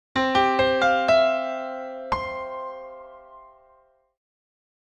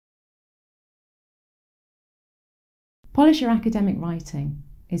Polish Your Academic Writing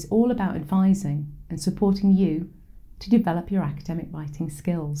is all about advising and supporting you to develop your academic writing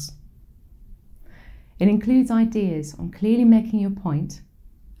skills. It includes ideas on clearly making your point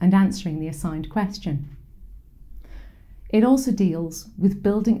and answering the assigned question. It also deals with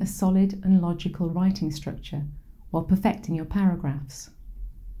building a solid and logical writing structure while perfecting your paragraphs.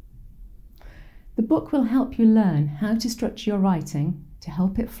 The book will help you learn how to structure your writing to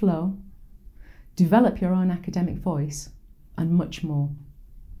help it flow, develop your own academic voice, and much more.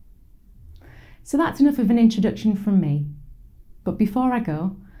 So that's enough of an introduction from me. But before I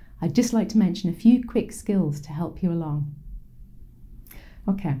go, I'd just like to mention a few quick skills to help you along.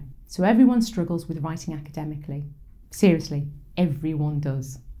 Okay, so everyone struggles with writing academically. Seriously, everyone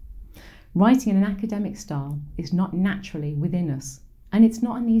does. Writing in an academic style is not naturally within us, and it's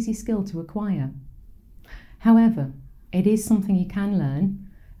not an easy skill to acquire. However, it is something you can learn,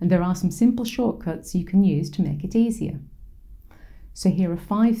 and there are some simple shortcuts you can use to make it easier. So here are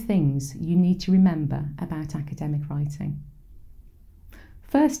 5 things you need to remember about academic writing.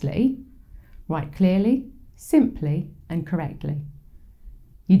 Firstly, write clearly, simply, and correctly.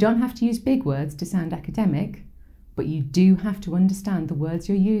 You don't have to use big words to sound academic, but you do have to understand the words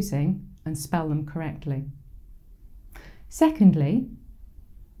you're using and spell them correctly. Secondly,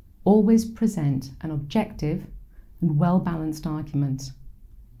 always present an objective and well-balanced argument.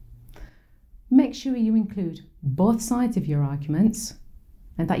 Make sure you include both sides of your arguments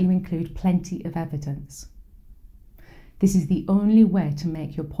and that you include plenty of evidence. This is the only way to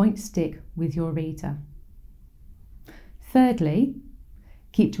make your point stick with your reader. Thirdly,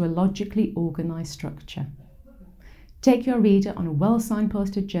 keep to a logically organised structure. Take your reader on a well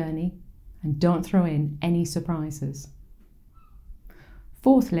signposted journey and don't throw in any surprises.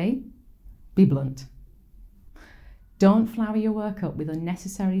 Fourthly, be blunt. Don't flower your work up with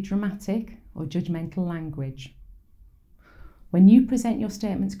unnecessary dramatic or judgmental language. When you present your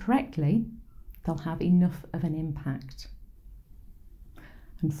statements correctly, they'll have enough of an impact.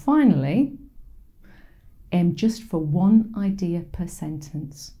 And finally, aim just for one idea per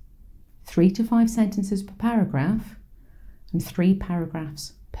sentence, 3 to 5 sentences per paragraph, and 3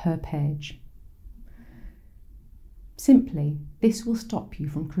 paragraphs per page. Simply, this will stop you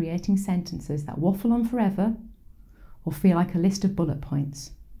from creating sentences that waffle on forever or feel like a list of bullet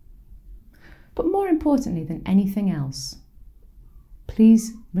points. But more importantly than anything else,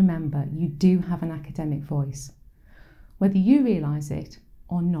 please remember you do have an academic voice, whether you realise it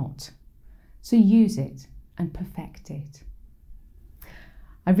or not. So use it and perfect it.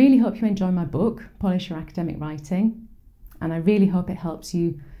 I really hope you enjoy my book, Polish Your Academic Writing, and I really hope it helps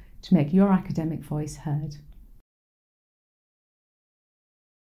you to make your academic voice heard.